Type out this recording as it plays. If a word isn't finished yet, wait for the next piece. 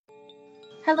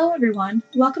Hello everyone,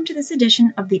 welcome to this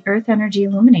edition of the Earth Energy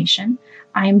Illumination.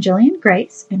 I am Jillian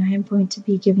Grace and I am going to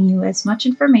be giving you as much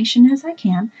information as I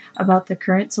can about the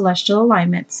current celestial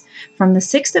alignments from the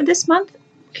 6th of this month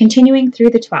continuing through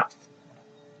the 12th.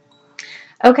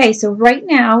 Okay, so right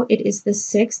now it is the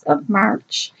 6th of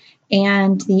March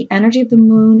and the energy of the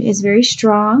moon is very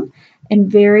strong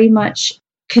and very much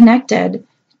connected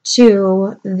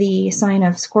to the sign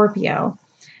of Scorpio.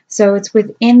 So it's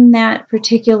within that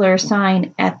particular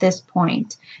sign at this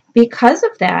point. Because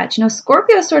of that,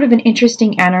 Scorpio is sort of an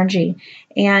interesting energy.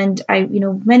 And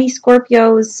many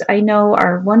Scorpios I know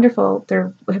are wonderful. They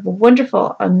have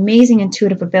wonderful, amazing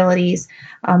intuitive abilities.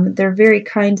 They're very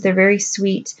kind, they're very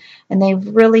sweet, and they've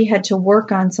really had to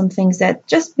work on some things that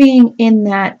just being in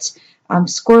that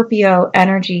Scorpio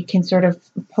energy can sort of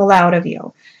pull out of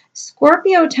you.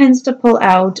 Scorpio tends to pull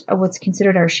out what's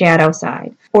considered our shadow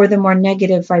side, or the more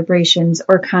negative vibrations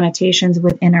or connotations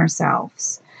within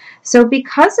ourselves. So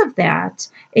because of that,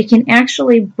 it can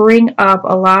actually bring up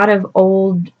a lot of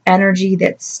old energy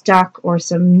that's stuck, or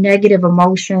some negative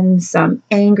emotions, some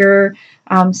anger,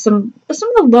 some of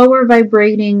the lower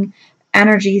vibrating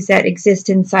energies that exist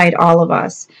inside all of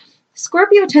us.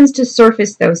 Scorpio tends to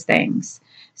surface those things.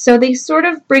 So they sort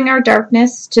of bring our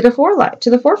darkness to the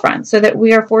forefront so that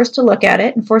we are forced to look at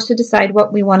it and forced to decide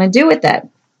what we want to do with it.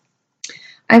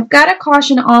 I've got to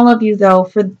caution all of you, though,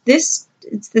 for this,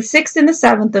 it's the 6th and the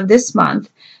 7th of this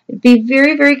month. Be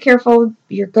very, very careful.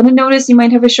 You're going to notice you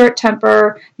might have a short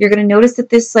temper. You're going to notice that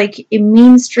this a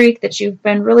mean streak that you've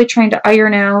been really trying to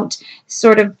iron out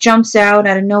sort of jumps out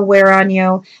of nowhere on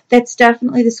you. That's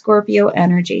definitely the Scorpio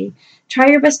energy. Try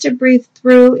your best to breathe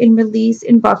through and release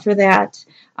and buffer that.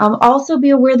 Also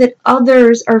be aware that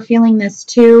others are feeling this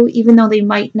too, even though they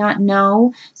might not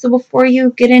know. So before you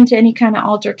get into any kind of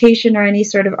altercation or any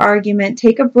sort of argument,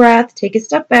 take a breath, take a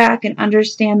step back, and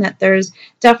understand that there's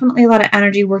definitely a lot of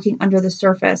energy working under the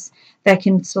surface that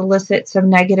can solicit some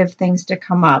negative things to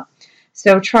come up.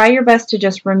 So try your best to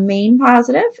just remain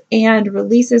positive and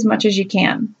release as much as you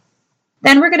can.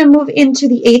 Then we're going to move into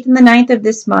the 8th and the 9th of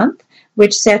this month,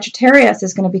 which Sagittarius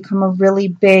is going to become a really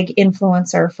big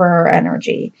influencer for our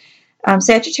energy.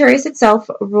 Sagittarius itself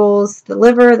rules the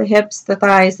liver, the hips, the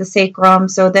thighs, the sacrum,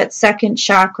 so that second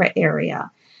chakra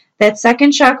area. That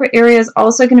second chakra area is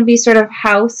also going to be sort of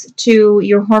house to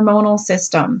your hormonal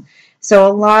system. So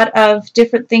a lot of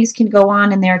different things can go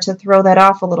on in there to throw that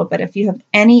off a little bit. If you have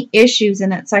any issues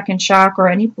in that second chakra or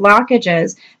any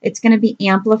blockages, it's going to be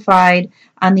amplified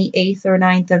on the 8th or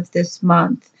 9th of this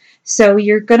month. So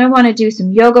you're going to want to do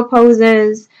some yoga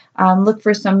poses, look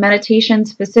for some meditation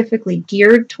specifically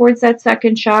geared towards that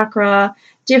second chakra,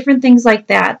 different things like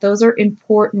that. Those are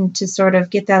important to sort of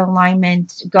get that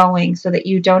alignment going so that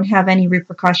you don't have any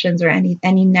repercussions or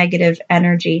any negative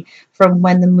energy from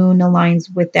when the moon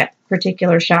aligns with that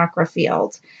particular chakra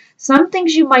field. Some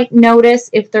things you might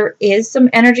notice if there is some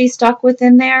energy stuck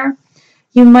within there,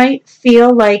 you might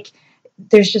feel like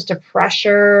there's just a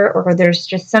pressure or there's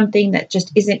just something that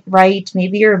just isn't right.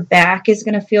 Maybe your back is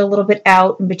going to feel a little bit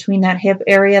out in between that hip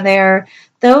area there.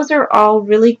 Those are all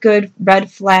really good red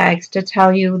flags to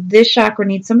tell you this chakra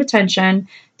needs some attention.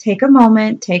 Take a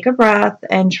moment, take a breath,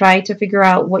 and try to figure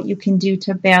out what you can do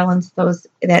to balance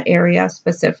that area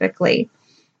specifically.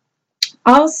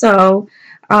 Also,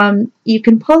 you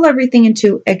can pull everything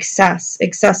into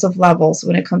excessive levels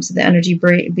when it comes to the energy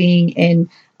being in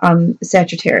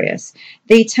Sagittarius.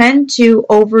 They tend to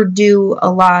overdo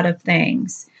a lot of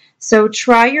things. So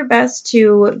try your best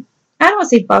to, I don't want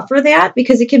to say buffer that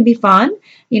because it can be fun.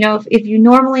 If you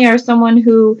normally are someone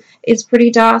who is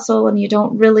pretty docile and you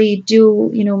don't really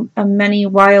do, many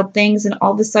wild things, and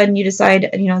all of a sudden you decide,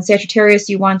 in Sagittarius,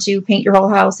 you want to paint your whole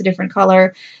house a different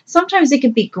color. Sometimes it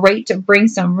can be great to bring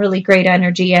some really great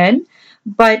energy in.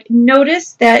 But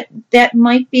notice that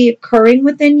might be occurring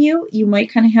within you. You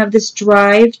might kind of have this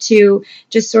drive to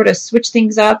just sort of switch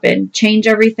things up and change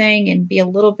everything and be a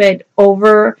little bit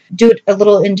do it a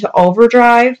little into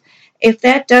overdrive. If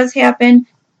that does happen,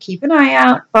 keep an eye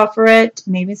out, buffer it.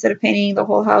 Maybe instead of painting the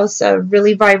whole house a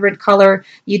really vibrant color,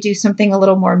 you do something a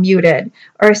little more muted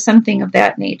or something of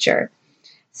that nature.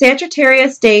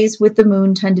 Sagittarius days with the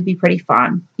moon tend to be pretty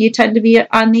fun. You tend to be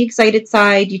on the excited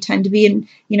side. You tend to be in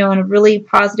a really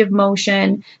positive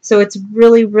motion. So it's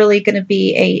really, really going to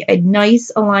be a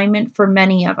nice alignment for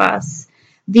many of us.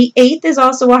 The 8th is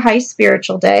also a high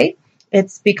spiritual day.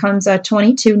 It becomes a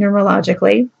 22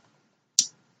 numerologically.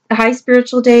 High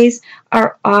spiritual days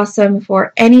are awesome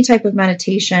for any type of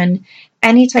meditation,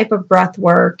 any type of breath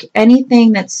work,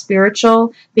 anything that's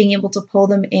spiritual, being able to pull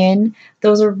them in,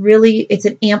 those are really, it's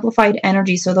an amplified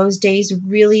energy. So those days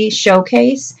really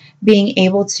showcase being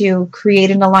able to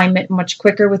create an alignment much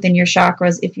quicker within your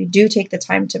chakras if you do take the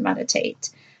time to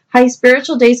meditate. High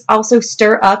spiritual days also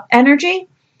stir up energy.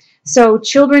 So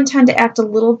children tend to act a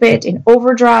little bit in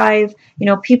overdrive.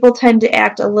 People tend to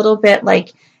act a little bit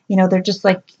like, they're just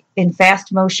like in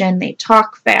fast motion. They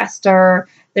talk faster.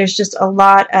 There's just a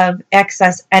lot of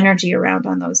excess energy around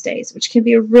on those days, which can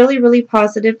be a really, really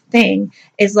positive thing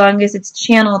as long as it's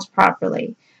channeled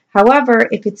properly. However,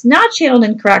 if it's not channeled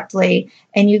incorrectly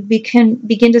and you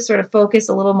begin to sort of focus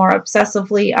a little more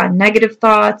obsessively on negative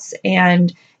thoughts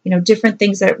and different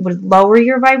things that would lower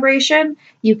your vibration,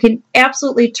 you can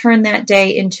absolutely turn that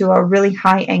day into a really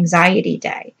high anxiety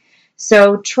day.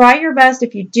 So try your best,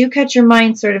 if you do catch your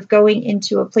mind sort of going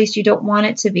into a place you don't want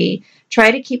it to be, try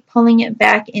to keep pulling it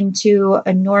back into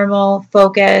a normal,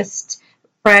 focused,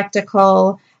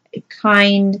 practical,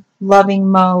 kind, loving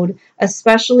mode,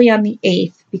 especially on the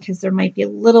 8th, because there might be a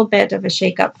little bit of a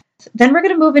shakeup. Then we're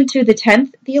going to move into the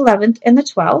 10th, the 11th, and the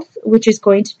 12th, which is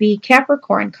going to be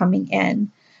Capricorn coming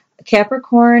in.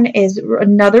 Capricorn is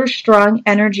another strong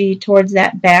energy towards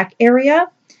that back area,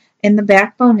 in the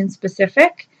backbone in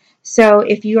specific. So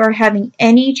if you are having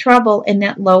any trouble in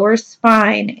that lower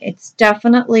spine, it's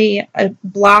definitely a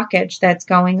blockage that's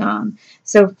going on.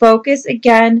 So focus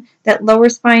again, that lower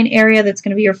spine area, that's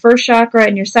going to be your first chakra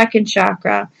and your second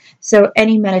chakra. So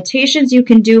any meditations you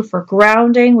can do for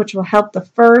grounding, which will help the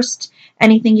first,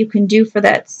 anything you can do for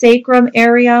that sacrum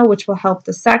area, which will help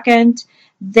the second.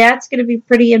 That's going to be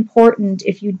pretty important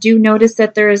if you do notice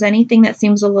that there is anything that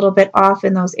seems a little bit off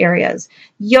in those areas.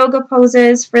 Yoga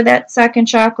poses for that second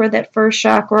chakra, that first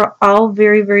chakra, all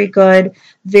very, very good,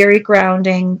 very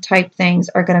grounding type things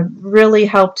are going to really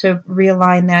help to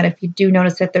realign that if you do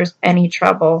notice that there's any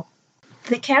trouble.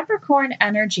 The Capricorn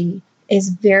energy is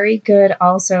very good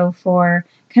also for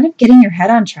kind of getting your head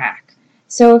on track.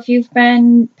 So if you've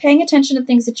been paying attention to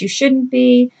things that you shouldn't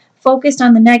be, focused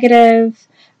on the negative,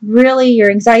 really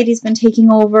your anxiety's been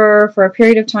taking over for a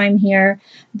period of time here,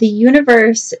 the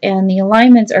universe and the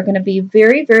alignments are going to be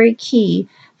very, very key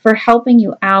for helping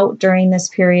you out during this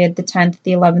period, the 10th,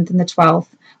 the 11th, and the 12th,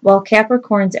 while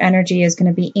Capricorn's energy is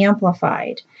going to be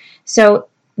amplified. So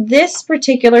this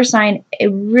particular sign, it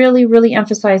really, really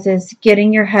emphasizes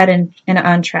getting your head in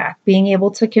on track, being able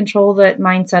to control the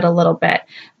mindset a little bit,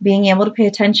 being able to pay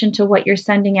attention to what you're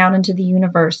sending out into the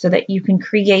universe so that you can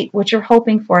create what you're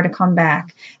hoping for to come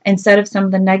back instead of some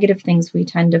of the negative things we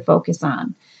tend to focus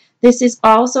on. This is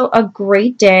also a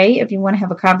great day if you want to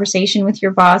have a conversation with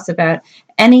your boss about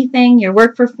anything, your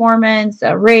work performance,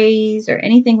 a raise, or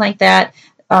anything like that.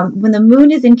 When the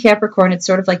moon is in Capricorn, it's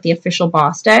sort of like the official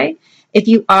boss day. If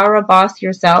you are a boss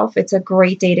yourself, it's a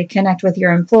great day to connect with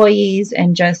your employees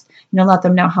and just, let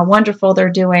them know how wonderful they're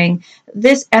doing.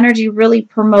 This energy really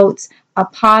promotes a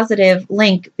positive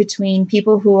link between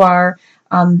people who are,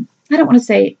 I don't want to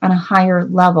say on a higher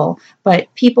level,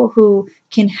 but people who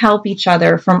can help each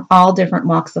other from all different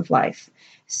walks of life.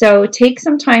 So take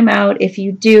some time out if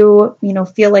you do,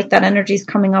 feel like that energy is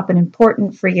coming up and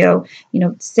important for you.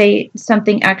 Say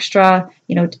something extra,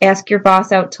 ask your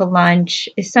boss out to lunch,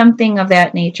 something of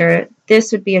that nature.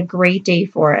 This would be a great day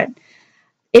for it.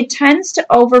 It tends to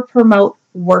over promote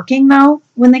working though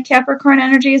when the Capricorn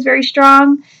energy is very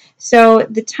strong. So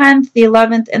the 10th, the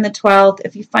 11th, and the 12th,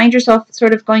 if you find yourself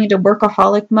sort of going into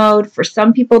workaholic mode, for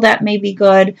some people that may be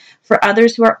good. For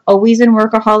others who are always in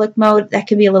workaholic mode, that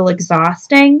can be a little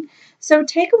exhausting. So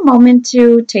take a moment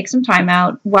to take some time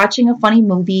out, watching a funny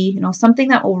movie, something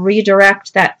that will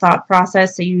redirect that thought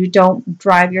process so you don't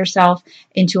drive yourself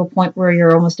into a point where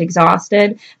you're almost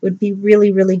exhausted. It would be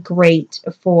really, really great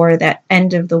for that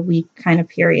end of the week kind of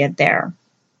period there.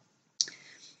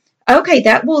 Okay,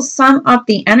 that will sum up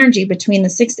the energy between the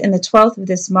 6th and the 12th of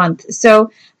this month.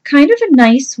 So kind of a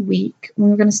nice week.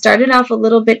 We're going to start it off a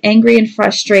little bit angry and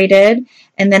frustrated,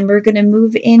 and then we're going to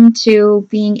move into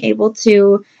being able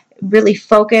to really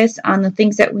focus on the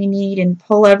things that we need and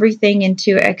pull everything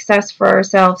into excess for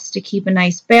ourselves to keep a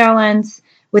nice balance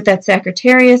with that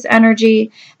Sagittarius energy.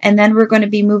 And then we're going to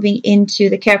be moving into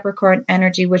the Capricorn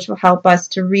energy, which will help us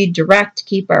to redirect,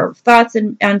 keep our thoughts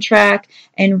on track,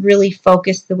 and really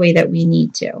focus the way that we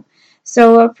need to.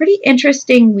 So a pretty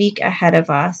interesting week ahead of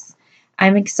us.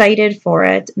 I'm excited for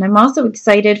it. And I'm also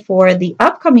excited for the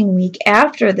upcoming week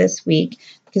after this week,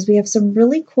 because we have some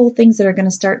really cool things that are going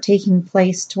to start taking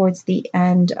place towards the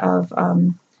end of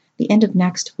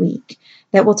next week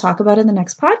that we'll talk about in the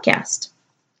next podcast.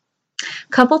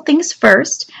 Couple things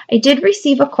first. I did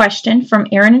receive a question from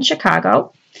Aaron in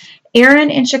Chicago, Aaron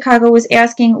in Chicago was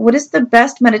asking, what is the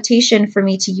best meditation for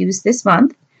me to use this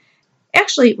month?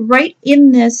 Actually, right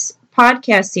in this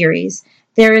podcast series,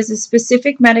 there is a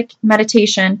specific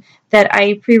meditation that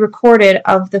I pre-recorded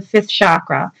of the fifth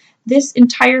chakra. This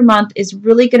entire month is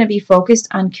really going to be focused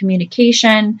on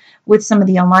communication with some of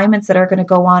the alignments that are going to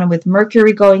go on with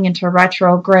Mercury going into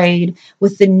retrograde,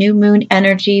 with the new moon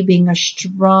energy being a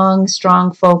strong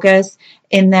focus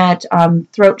in that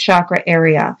throat chakra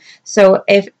area. So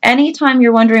if anytime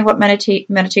you're wondering what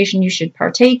meditation you should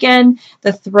partake in,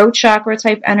 the throat chakra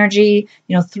type energy,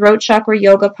 throat chakra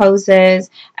yoga poses,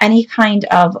 any kind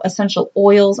of essential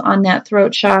oils on that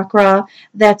throat chakra,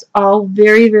 that's all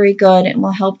very, very good and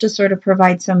will help to sort of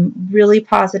provide some really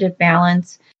positive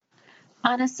balance.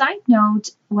 On a side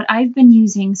note, what I've been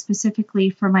using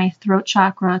specifically for my throat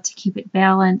chakra to keep it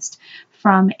balanced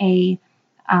from a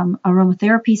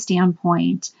aromatherapy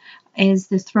standpoint is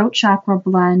the throat chakra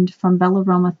blend from Bella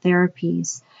Aroma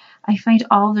Therapies. I find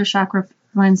all of their chakra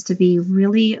blends to be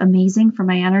really amazing for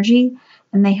my energy,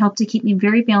 and they help to keep me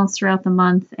very balanced throughout the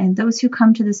month. And those who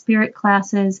come to the spirit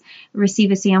classes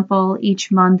receive a sample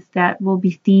each month that will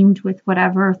be themed with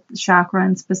whatever chakra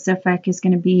in specific is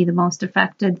going to be the most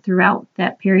affected throughout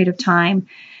that period of time.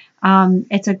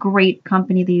 It's a great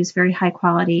company. They use very high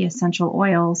quality essential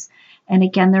oils. And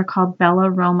again, they're called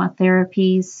Bella Aroma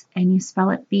Therapies, and you spell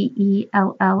it BELLAROMA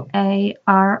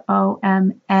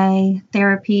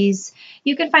Therapies.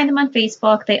 You can find them on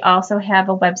Facebook. They also have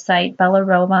a website,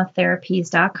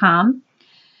 BellaAromaTherapies.com.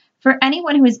 For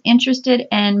anyone who is interested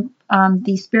in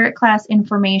the spirit class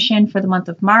information for the month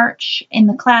of March, in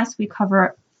the class we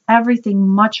cover everything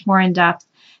much more in depth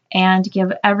and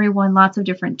give everyone lots of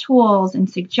different tools and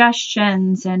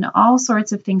suggestions and all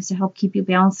sorts of things to help keep you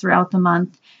balanced throughout the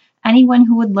month. Anyone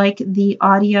who would like the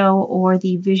audio or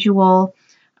the visual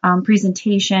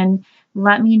presentation,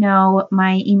 let me know.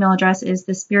 My email address is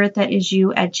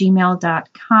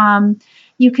thespiritthatisyou@gmail.com.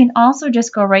 You can also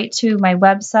just go right to my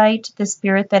website,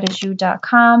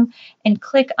 thespiritthatisyou.com, and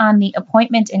click on the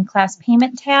appointment and class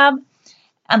payment tab.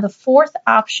 On the fourth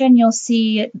option, you'll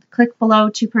see, click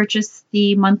below to purchase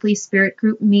the monthly spirit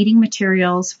group meeting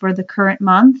materials for the current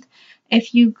month.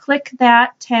 If you click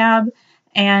that tab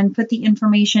and put the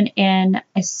information in,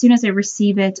 as soon as I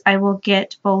receive it, I will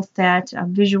get both that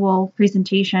visual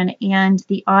presentation and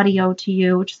the audio to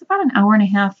you, which is about an hour and a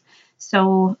half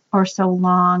so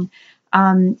long,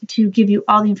 to give you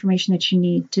all the information that you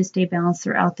need to stay balanced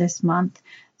throughout this month.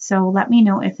 So let me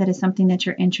know if that is something that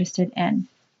you're interested in.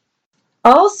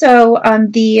 Also,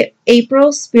 the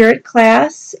April Spirit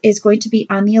class is going to be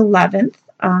on the 11th.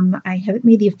 I haven't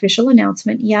made the official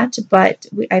announcement yet, but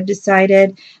I've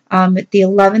decided the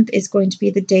 11th is going to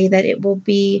be the day that it will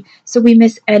be, so we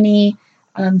miss any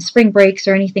spring breaks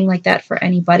or anything like that for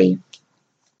anybody.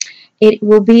 It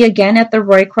will be again at the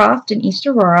Roycroft in East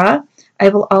Aurora. I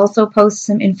will also post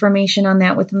some information on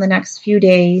that within the next few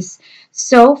days.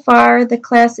 So far, the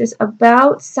class is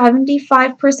about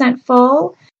 75%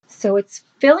 full, so it's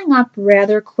filling up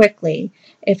rather quickly.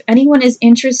 If anyone is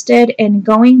interested in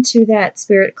going to that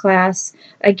spirit class,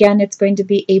 again, it's going to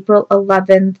be April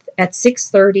 11th at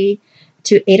 6:30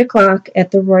 to 8 o'clock at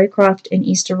the Roycroft in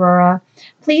East Aurora.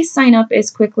 Please sign up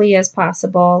as quickly as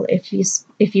possible if you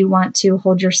want to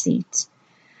hold your seat.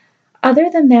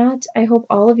 Other than that, I hope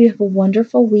all of you have a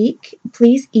wonderful week.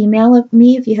 Please email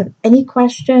me if you have any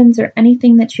questions or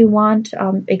anything that you want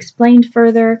explained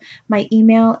further. My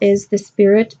email is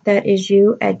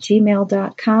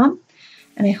thespiritthatisyou@gmail.com.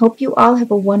 And I hope you all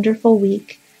have a wonderful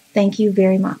week. Thank you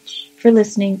very much for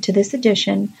listening to this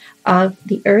edition of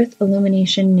the Earth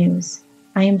Illumination News.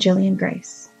 I am Jillian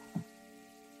Grace.